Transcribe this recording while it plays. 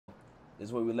This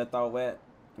is where we left off at.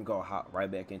 We're gonna hop right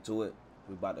back into it.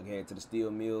 We're about to head to the steel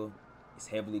mill. It's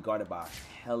heavily guarded by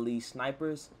heli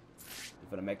snipers. We're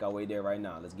gonna make our way there right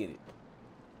now. Let's get it.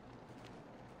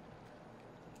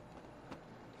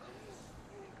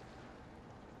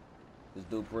 This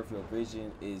dude peripheral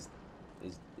vision is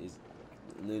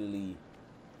literally.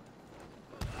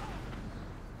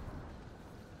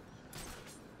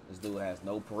 This dude has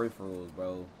no peripherals,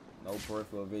 bro. No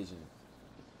peripheral vision.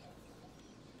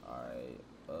 Alright,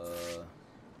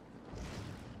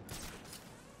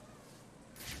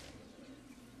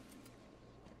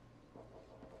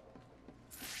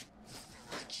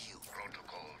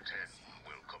 Protocol 10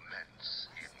 will commence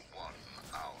in 1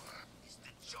 hour. Is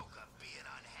the Joker being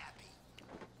unhappy?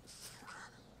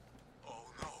 Oh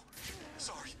no.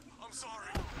 Sorry. I'm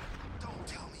sorry. Don't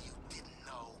tell me you didn't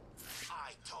know.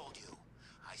 I told you.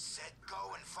 I said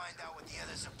go and find out what the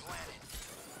others are planning.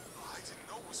 I didn't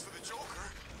know it was for the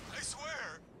Joker. I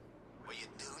swear. Well, you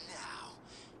do now.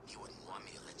 You wouldn't want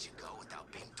me to let you go without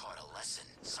being taught a lesson.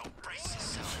 So brace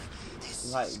yourself.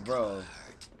 This like, is bro. CURED.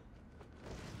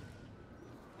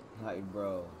 Like,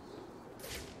 bro.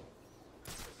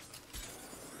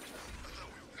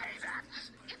 Hey,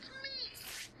 Bats, it's me.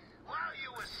 While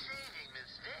you were saving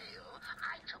Miss Vale,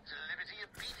 I took the liberty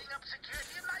of beating up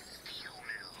security in my steel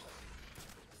mill.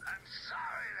 I'm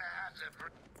sorry to have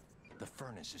to... The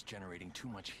furnace is generating too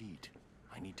much heat.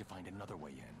 I need to find another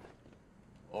way in.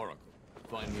 Oracle,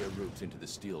 find me a route into the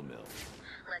steel mill.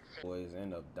 Let's see. Boys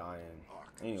end up dying.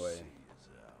 Arkham Anyway. City is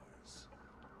ours.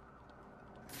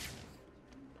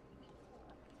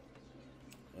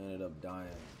 Ended up dying.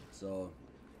 So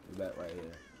we're back right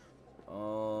here.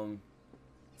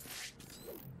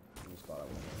 Let's start over.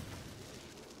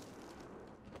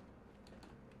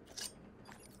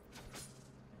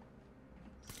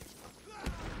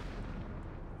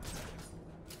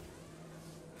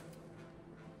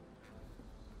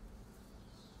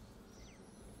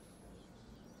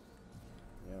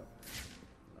 Yep.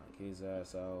 Knock his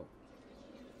ass out.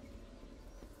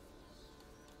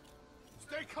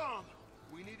 Stay calm.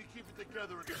 We need to keep it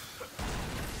together again.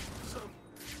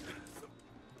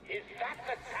 Is that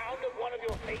the sound of one of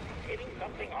your faces hitting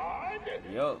something hard?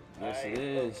 Yup, yes it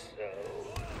is. So.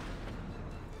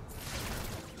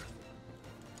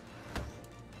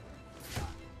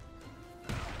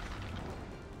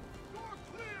 Door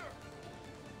clear.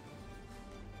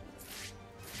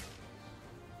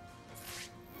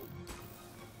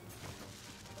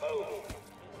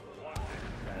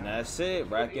 And that's it.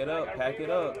 Rack it up, pack it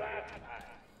up.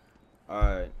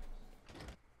 Alright.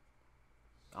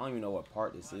 I don't even know what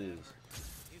part this is.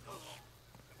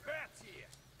 Bats here.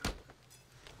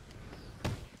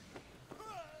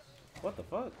 What the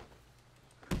fuck?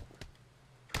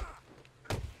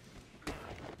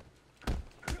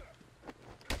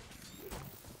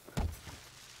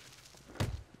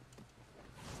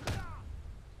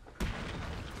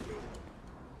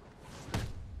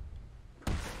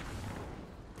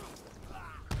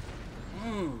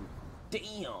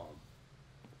 Damn.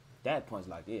 That punch,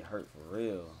 like, it hurt for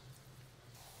real.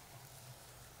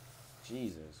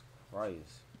 Jesus Christ.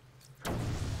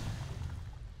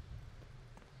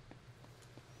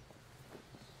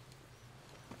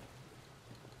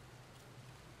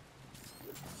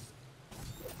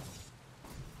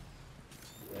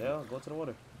 Yeah, go to the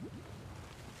water.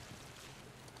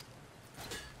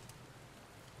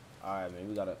 Alright, man,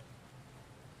 we gotta.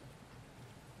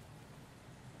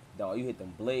 Dog, you hit them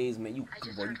blades, man. You,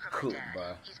 boy, you cook,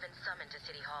 bro. He's been summoned to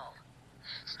City Hall.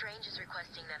 Strange is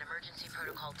requesting that emergency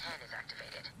protocol 10 is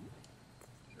activated.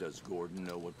 Does Gordon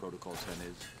know what Protocol 10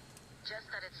 is? Just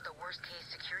that it's the worst-case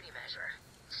security measure.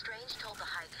 Strange told the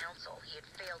High Council he had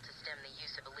failed to stem the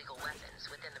use of illegal weapons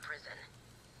within the prison.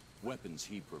 Weapons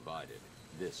he provided.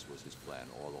 This was his plan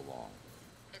all along.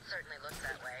 It certainly looks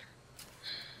that way.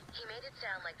 He made it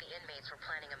sound like the inmates were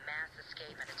planning a mass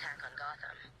escape and attack on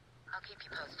Gotham. I'll keep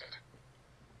you posted.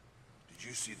 Did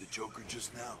you see the Joker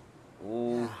just now?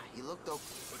 Ooh. He looked okay.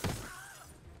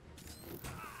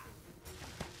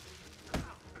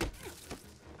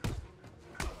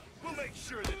 We'll make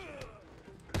sure that.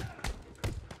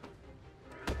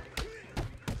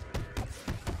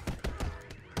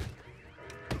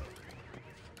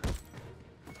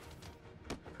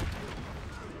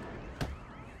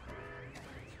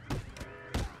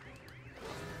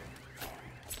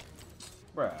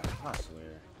 Bruh, I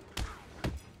swear.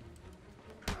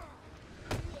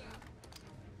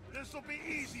 This'll be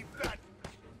easy, Bat.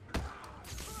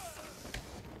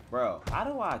 Bro, how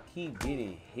do I keep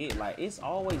getting hit? Like, it's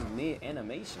always mid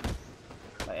animation.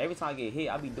 Like, every time I get hit,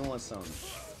 I be doing some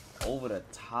over the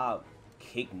top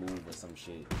kick move or some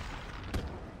shit.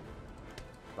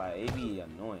 Like, it be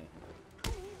annoying.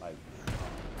 Like,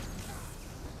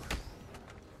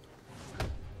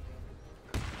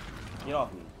 get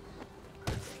off me.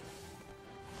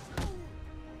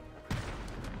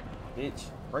 Bitch,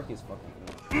 break his fucking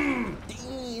thing.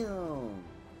 Damn.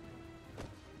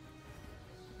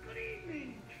 Good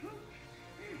evening, troops.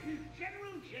 This is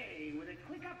General J with a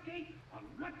quick update on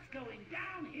what's going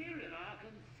down here in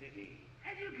Arkham City.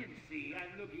 As you can see,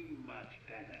 I'm looking much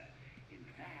better. In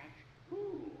fact,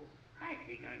 I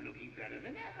think I'm looking better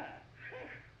than ever.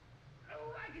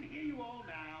 Oh, I can hear you all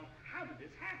now. How did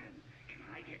this happen? Can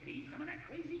I get me some of that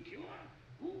crazy cure?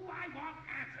 I want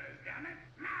answers, damn it,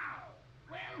 now!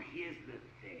 Well, here's the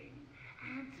thing.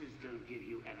 Answers don't give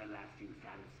you everlasting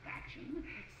satisfaction.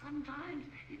 Sometimes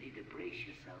you need to brace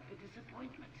yourself for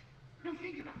disappointment. Now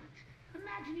think about it.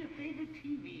 Imagine your favorite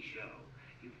TV show.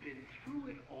 You've been through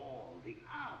it all. The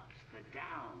ups, the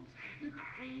downs, the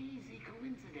crazy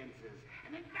coincidences.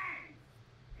 And then bang!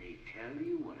 They tell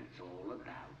you what it's all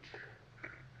about.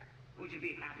 Would you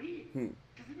be happy?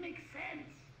 Does it make sense?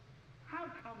 How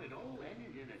come it all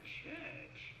ended in a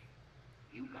church?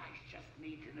 You guys just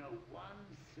need to know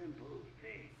one simple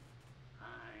thing.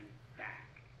 I'm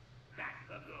back. Back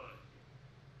for good.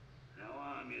 Now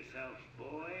arm yourselves,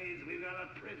 boys. We've got a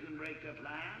prison break to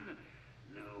plan.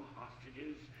 No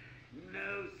hostages.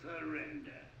 No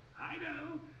surrender. I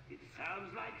know, it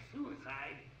sounds like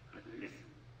suicide, but listen.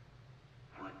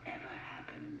 Whatever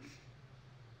happens,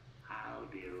 I'll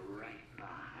be right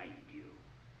behind you.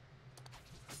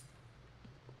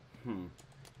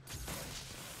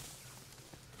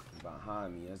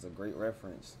 Behind me. That's a great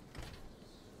reference.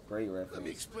 Great reference. Let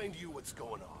me explain to you what's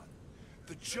going on.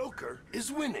 The Joker is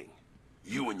winning.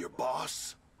 You and your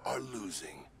boss are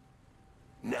losing.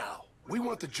 Now, we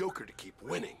want the Joker to keep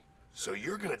winning. So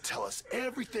you're gonna tell us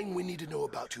everything we need to know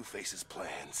about Two-Face's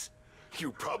plans.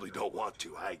 You probably don't want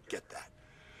to, I get that.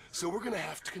 So we're gonna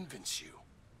have to convince you.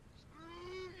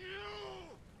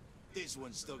 This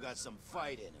one's still got some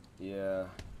fight in him. Yeah.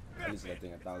 At least I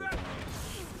think 1,000 times.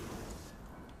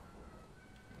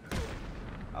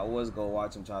 I was gonna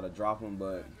watch him try to drop him,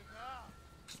 but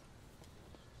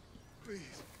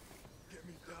Please, get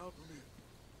me down from here.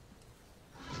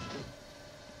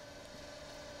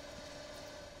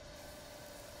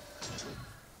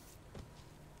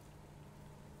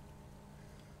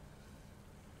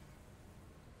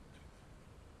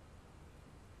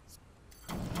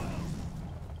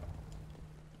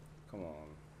 come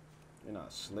on. You're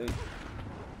not slick.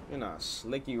 You're not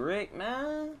Slicky Rick,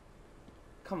 man.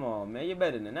 Come on, man. You're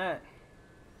better than that.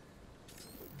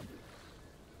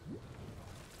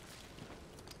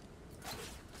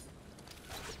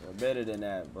 We're better than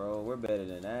that, bro. We're better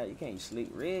than that. You can't Slick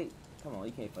Rick. Come on,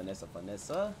 you can't finesse.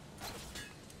 I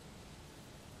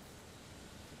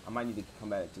might need to come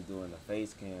back to doing the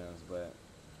face cams, but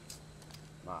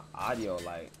my audio,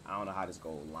 like, I don't know how this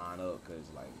go line up, cause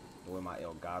like the way my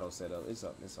Elgato set up, it's a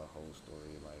whole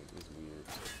story. Like, it's weird.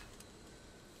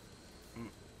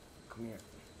 Come here.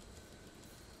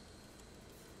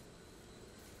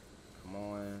 Come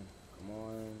on. Come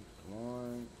on. Come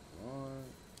on. Come on.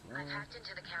 I've hacked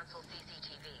into the council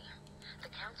CCTV. The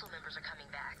council members are coming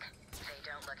back. They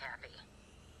don't look happy.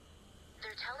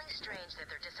 They're telling Strange that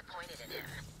they're disappointed in him.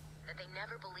 That they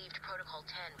never believed Protocol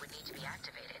 10 would need to be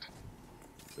activated.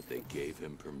 But they gave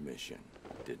him permission,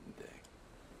 didn't they?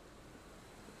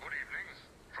 Good evening.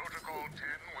 Protocol 10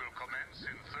 will commence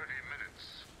in 30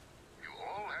 minutes. You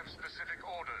all have specific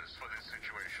orders for this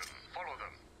situation. Follow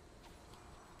them.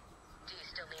 Do you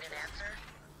still need an answer?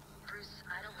 Bruce,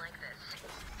 I don't like this.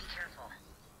 Be careful.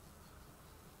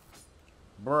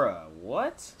 Bruh,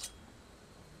 what?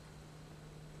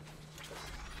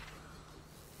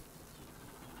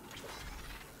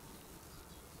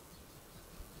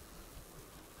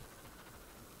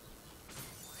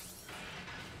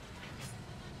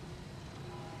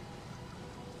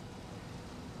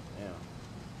 Damn.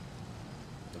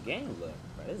 The game look,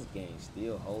 bro, this game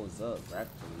still holds up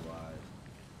graphically wise.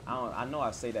 I know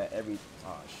I say that every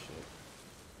shit.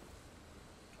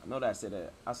 I know that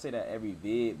I say that every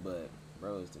vid, but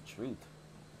bro, it's the truth.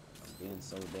 I'm being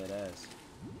so dead ass.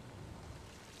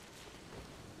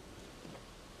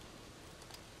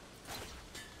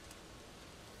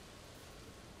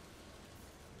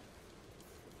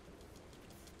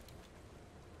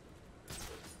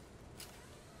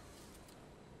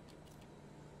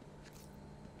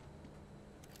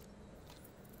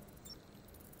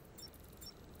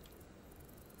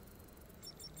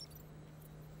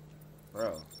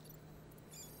 Bro.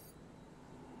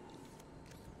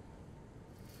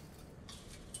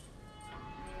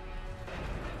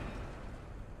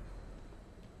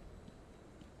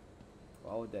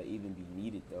 Why would that even be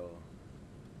needed though?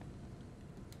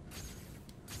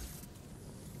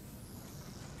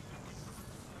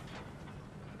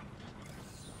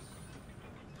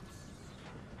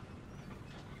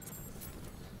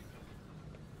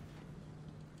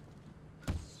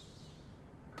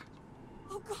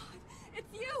 Oh God, it's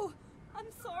you! I'm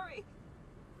sorry.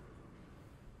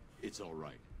 It's all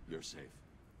right. You're safe.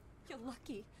 You're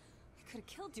lucky. I could have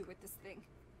killed you with this thing.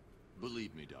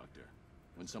 Believe me, Doctor.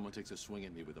 When someone takes a swing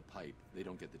at me with a pipe, they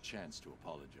don't get the chance to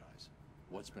apologize.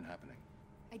 What's been happening?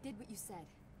 I did what you said.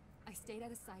 I stayed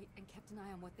out of sight and kept an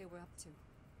eye on what they were up to.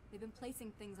 They've been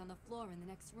placing things on the floor in the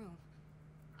next room.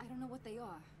 I don't know what they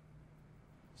are.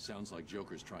 Sounds like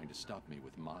Joker's trying to stop me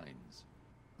with mines.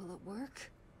 Will it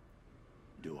work?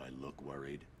 Do I look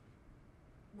worried?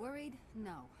 Worried?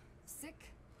 No. Sick?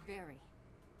 Very.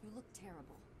 You look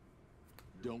terrible.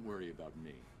 Don't worry about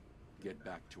me. Get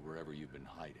back to wherever you've been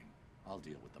hiding. I'll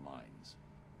deal with the mines.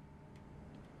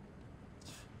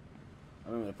 I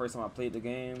remember the first time I played the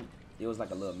game, it was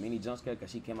like a little mini jump scare because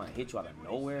she came out and hit you out of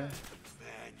nowhere.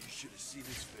 Man, you should have seen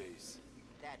his face.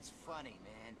 That's funny,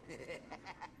 man.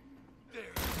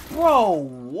 Bro,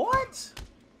 what?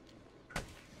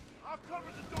 I'll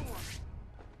cover the door.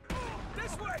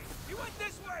 This way! You went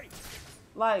this way!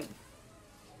 Like,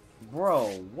 bro,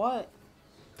 what?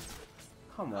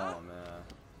 Come on, man.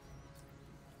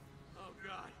 Oh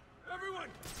God! Everyone,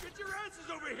 get your asses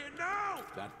over here now!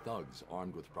 That thug's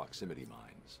armed with proximity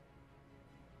mines.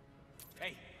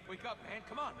 Hey, wake up, man!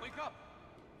 Come on, wake up!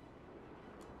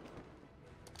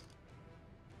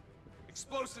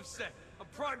 Explosive set. I'm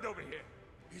primed over here.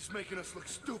 He's making us look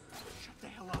stupid. Shut the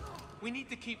hell up. We need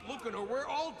to keep looking or we're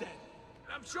all dead.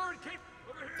 I'm sure it came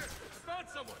over here. I found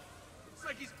someone. Looks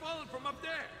like he's falling from up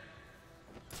there.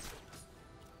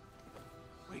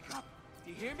 Wake up.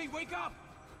 Do you hear me? Wake up.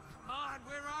 Come on,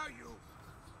 where are you?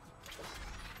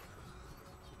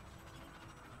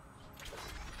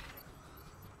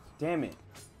 Damn it.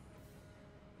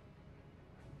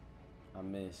 I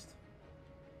missed.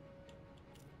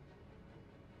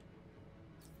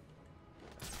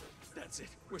 That's it.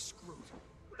 We're screwed.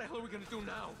 What the hell are we gonna do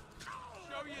now?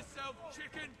 Show yourself,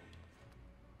 chicken!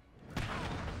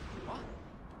 What?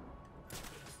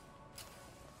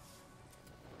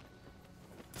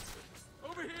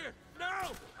 Over here!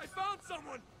 Now! I found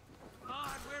someone! Come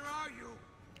on, where are you?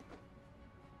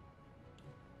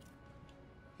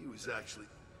 He was actually...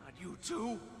 Not you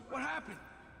too? What happened?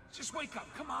 Just wake up,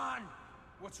 come on!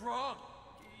 What's wrong?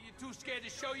 You too scared to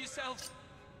show yourself?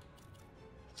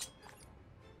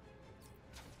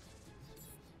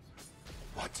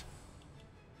 What?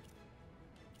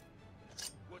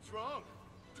 What's wrong?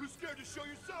 Too scared to show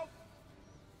yourself?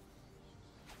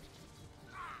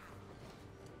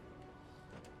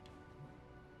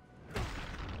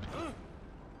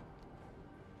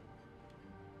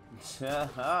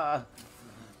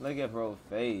 Look at bro's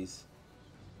face.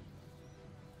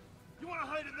 You wanna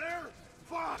hide in there?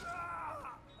 Fuck!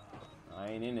 I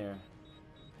ain't in there.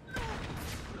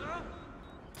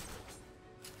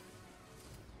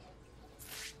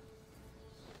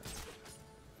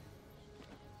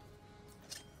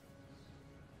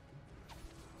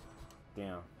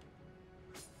 Damn.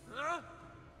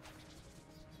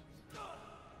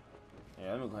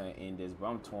 Yeah, let me go ahead and end this, bro.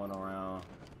 I'm torn around.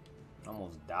 I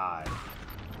almost died.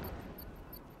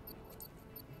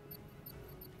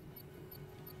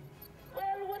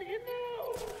 Well, what do you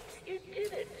know? You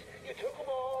did it. You took them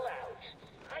all out.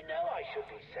 I know I should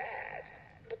be sad,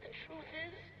 but the truth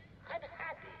is, I'm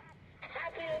happy.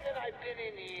 Happier than I've been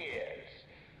in years.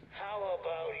 How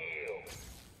about you?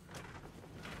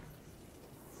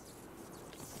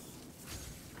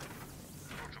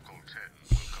 Protocol 10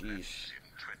 will commence in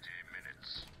 20 minutes.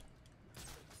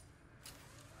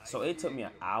 So it took me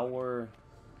an hour.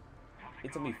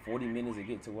 It took me 40 minutes to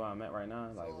get to where I'm at right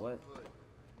now. Like, what?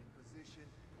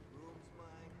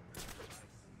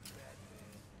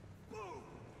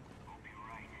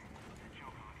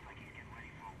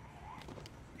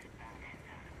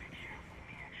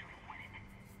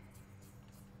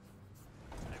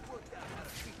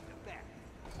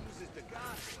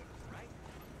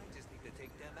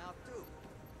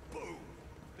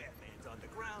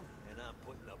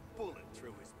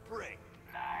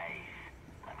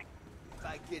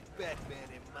 Batman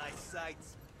in my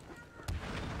sights.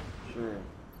 Sure.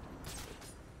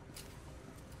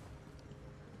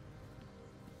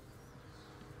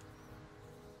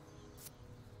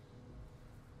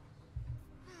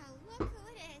 Oh, look who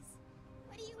it is.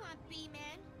 What do you want,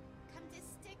 B-Man? Come to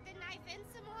stick the knife in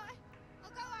some more?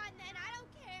 Well, go on then, I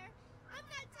don't care. I'm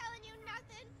not telling you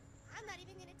nothing. I'm not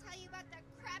even gonna tell you about the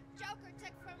crap Joker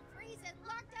took from Freeze and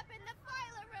locked up in the file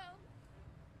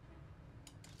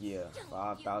Yeah,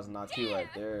 5,000 IQ right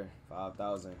there.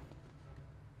 5,000.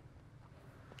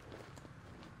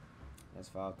 That's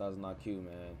 5,000 IQ,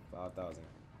 man. 5,000.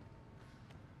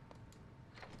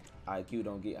 IQ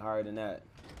don't get higher than that.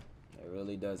 It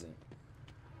really doesn't.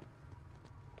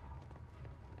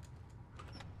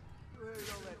 You heard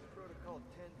all that Protocol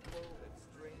 10 that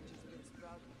Strange has been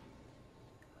sprouting?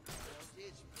 Well,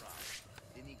 did sprout.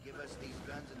 Didn't he give us these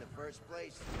guns in the first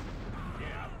place?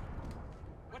 Yeah.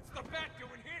 What's the bat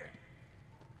doing here?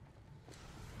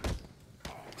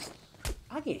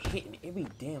 I get hit in every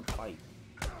damn fight.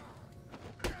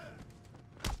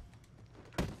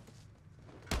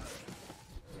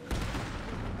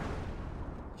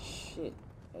 Shit,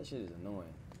 that shit is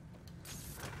annoying.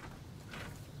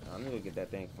 I'm gonna get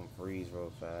that thing from Freeze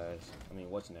real fast. I mean,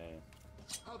 what's your name?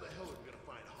 How the hell are we gonna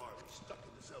find Harley stuck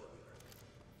in this elevator?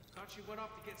 Thought she went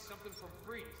off to get something from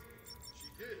Freeze. She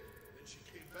did, then she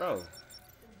came back. Bro.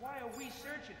 Then why are we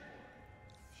searching for her?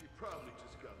 She probably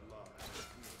just got lost.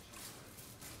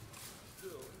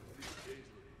 Still, at least Jay's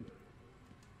looking better.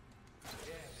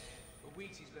 Yeah, man. For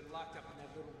weeks he's been locked up in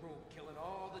that little room, killing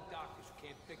all the doctors who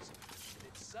can't fix him. And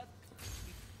it's sudden.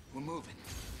 We're moving.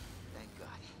 Thank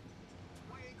God.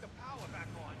 Why ain't the power back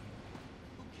on?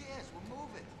 Who cares? We're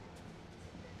moving.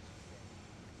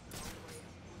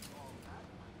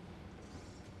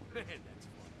 Man, that's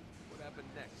fun. What happened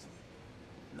next?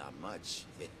 Not much.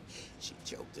 She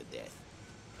choked to death.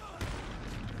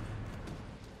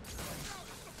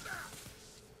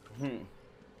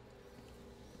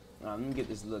 Let me get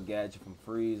this little gadget from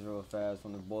Freeze real fast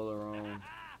from the boiler room.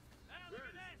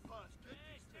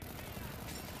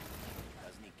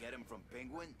 Doesn't he get him from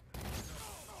Penguin?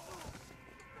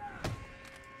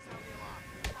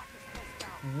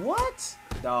 What?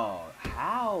 Dog,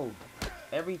 how?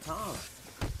 Every time.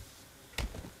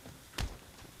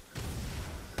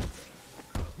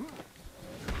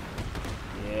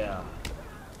 Yeah,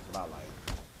 that's what I like.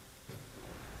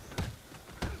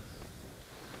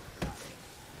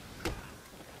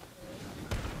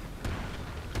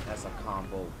 That's a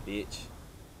combo, bitch.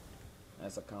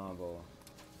 That's a combo.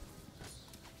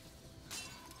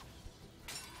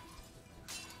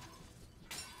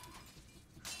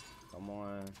 Come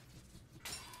on.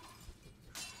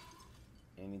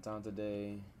 Anytime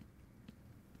today.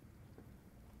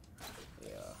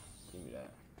 Yeah, give me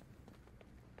that.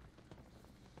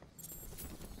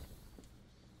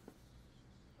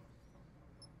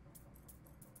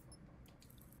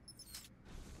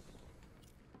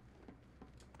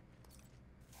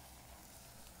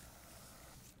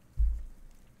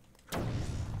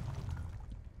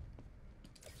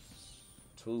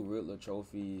 Two Riddler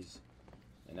trophies,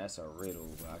 and that's a riddle,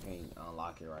 but I can't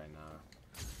unlock it right now.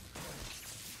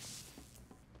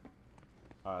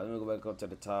 Alright, let me go back up to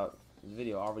the top. This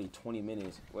video already 20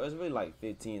 minutes. Well, it's really like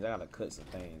 15. I gotta cut some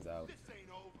things out. This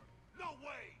ain't over. No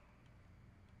way.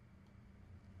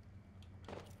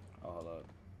 Oh, hold up.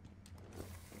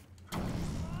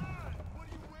 What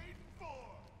are you waiting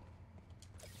for?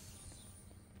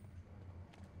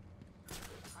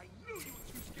 I knew you were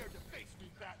too scared to face me,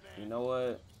 Batman. You know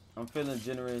what? I'm feeling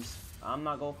generous. I'm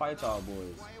not gonna fight y'all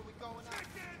boys. Why are we going out?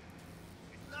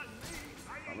 It's not me.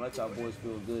 I'm gonna let y'all boys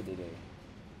feel good today.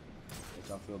 Let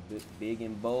y'all feel big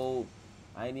and bold.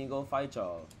 I ain't even gonna fight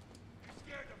y'all.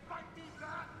 Scared to fight me,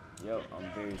 Bat? Yep, I'm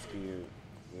very scared.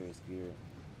 Very scared.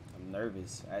 I'm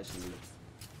nervous, actually.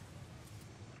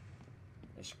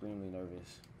 Extremely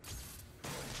nervous.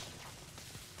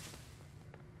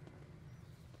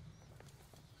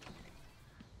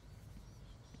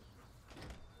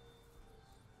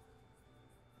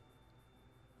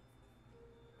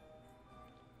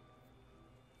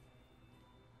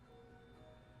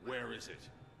 Where is it?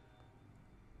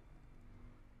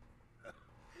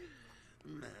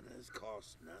 Manners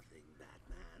cost nothing,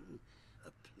 Batman.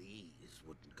 A please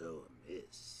wouldn't go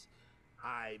amiss.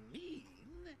 I mean,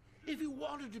 if you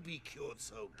wanted to be cured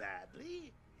so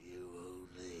badly, you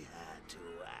only had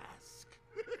to ask.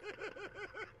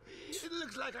 It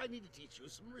looks like I need to teach you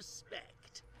some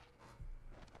respect.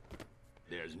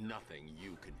 There's nothing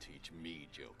you can teach me,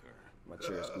 Joker. My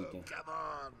chair's squeaking. Come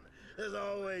on. There's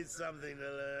always something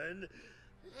to learn.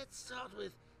 Let's start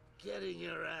with getting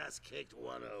your ass kicked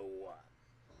 101.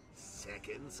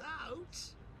 Seconds out.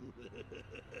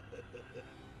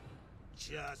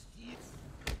 Just you.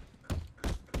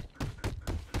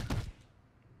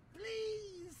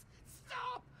 Please,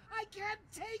 stop! I can't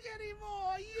take any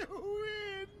more! You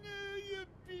win! You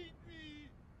beat me!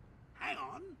 Hang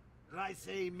on. Did I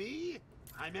say me?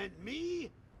 I meant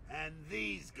me and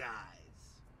these guys.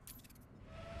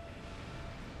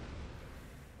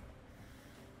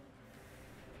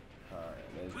 Alright,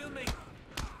 let's We'll do make. it.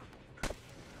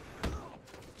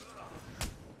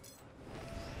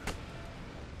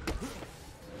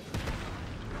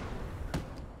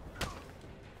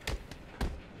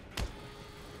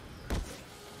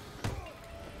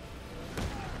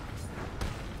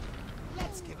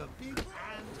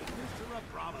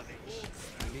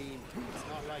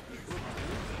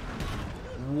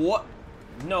 What?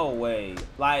 No way.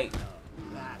 Like,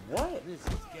 what? This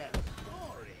is getting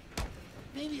boring.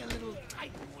 Maybe a little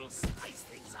Titan will spice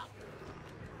things up.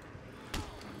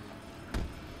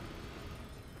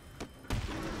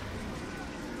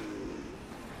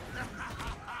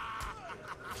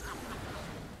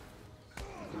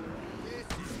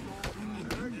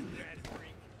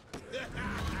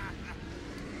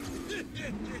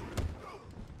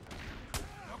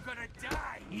 You're gonna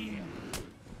die here.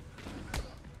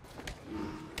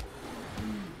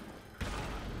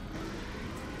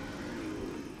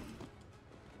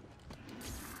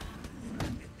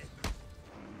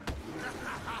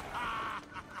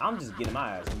 I'm just getting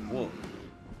my ass whooped.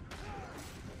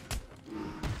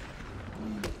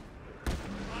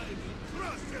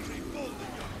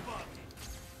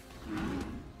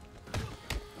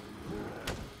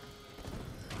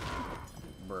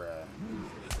 Bruh.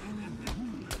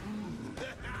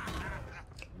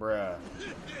 Bruh.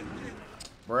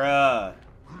 Bruh.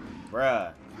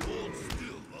 Bruh. Hold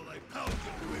still while I pound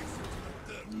your face into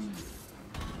the dirt.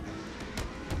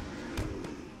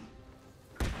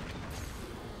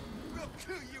 We'll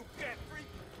kill you, cat freak.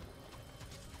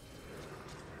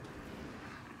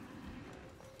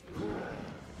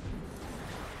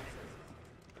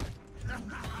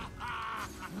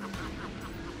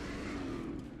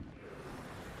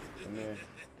 Come here.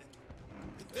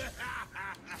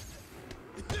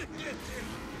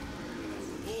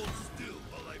 Hold still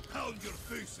while I pound your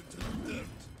face into the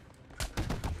dirt.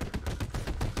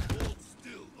 Hold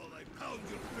still while I pound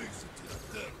your face into the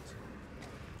dirt.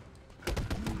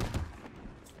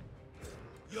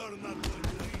 You're not going to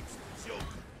reach the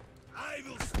Joker. I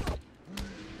will stop.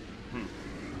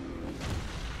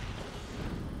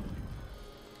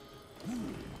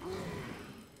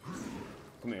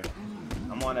 Come here.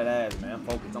 I'm on that ass, man.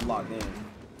 Focus. I'm locked in.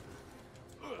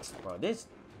 Bro, this.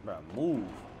 Bro, move.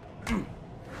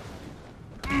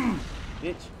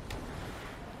 Bitch.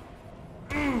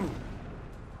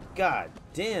 God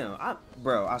damn.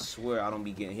 Bro, I swear I don't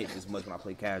be getting hit this much when I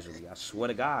play casually. I swear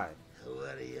to God.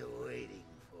 What are you waiting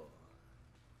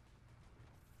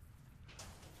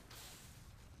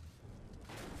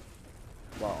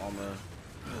for? Raw armor.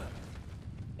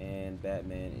 And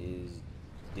Batman is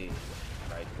dead.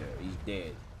 Right there. He's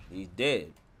dead. He's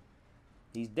dead.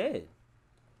 He's dead.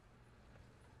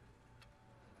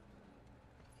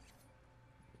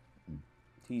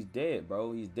 He's dead,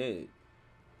 bro. He's dead.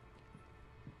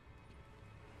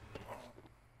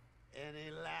 Any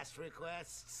last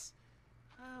requests?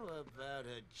 How about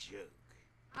a joke?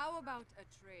 How about a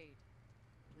trade?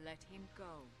 Let him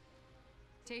go.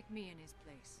 Take me in his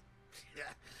place.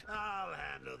 I'll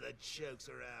handle the jokes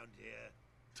around here.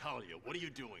 Talia, what are you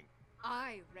doing?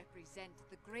 I represent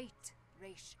the great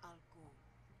Ra's al Ghul,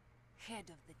 head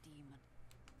of the demon,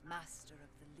 master of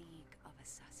the League of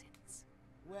Assassins.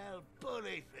 Well,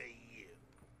 bully for you.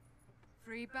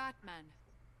 Free Batman,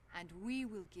 and we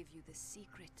will give you the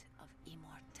secret of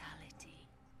immortality.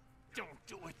 Don't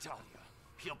do it, Talia.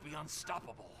 He'll be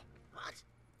unstoppable. What?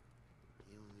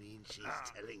 You mean she's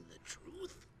telling the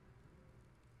truth?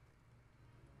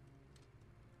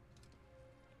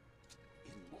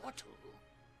 Immortal?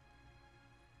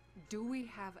 Do we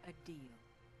have a deal?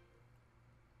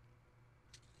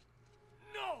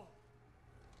 No!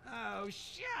 Oh,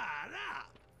 shut up!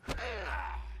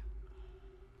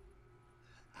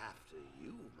 After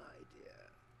you, my dear.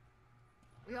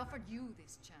 We offered you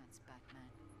this chance, Batman.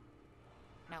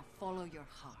 Now follow your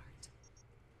heart.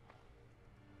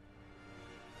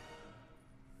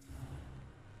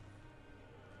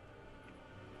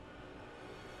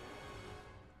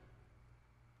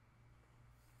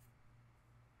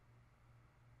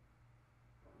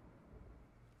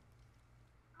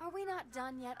 Are we not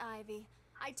done yet, Ivy?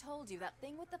 I told you that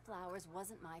thing with the flowers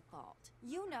wasn't my fault.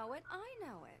 You know it, I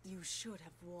know it. You should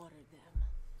have watered them.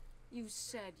 You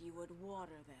said you would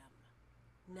water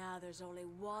them. Now there's only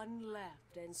one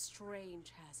left, and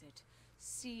Strange has it,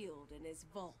 sealed in his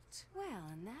vault. Well,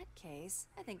 in that case,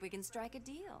 I think we can strike a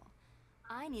deal.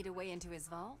 I need a way into his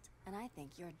vault, and I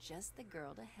think you're just the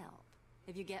girl to help.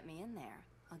 If you get me in there,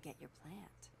 I'll get your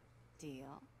plant.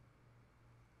 Deal?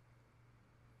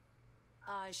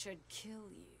 I should kill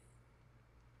you.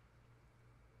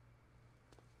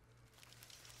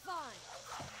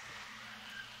 Fine.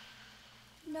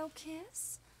 No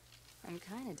kiss? I'm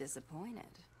kind of disappointed.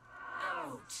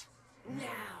 Out!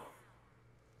 Now!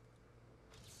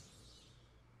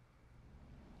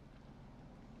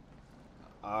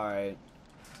 Alright.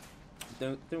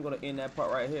 Then we're gonna end that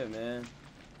part right here, man.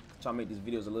 Try to make these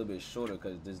videos a little bit shorter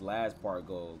because this last part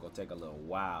go take a little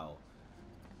while.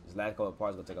 This last couple of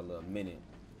parts gonna take a little minute.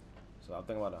 So I'm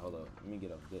thinking about it. Hold up. Let me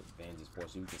get a good vantage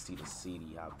point so you can see the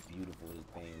city, how beautiful this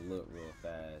thing look real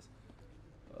fast.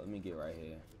 Let me get right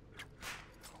here.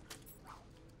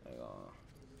 Hang on.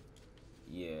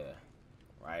 Yeah.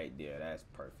 Right there. That's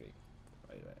perfect.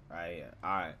 Right here.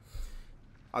 Alright.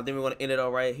 I think we're going to end it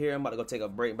all right here. I'm about to go take a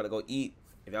break. I'm about to go eat.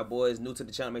 If y'all boys new to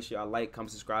the channel, make sure y'all like,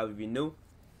 comment, subscribe if you're new.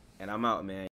 And I'm out, man.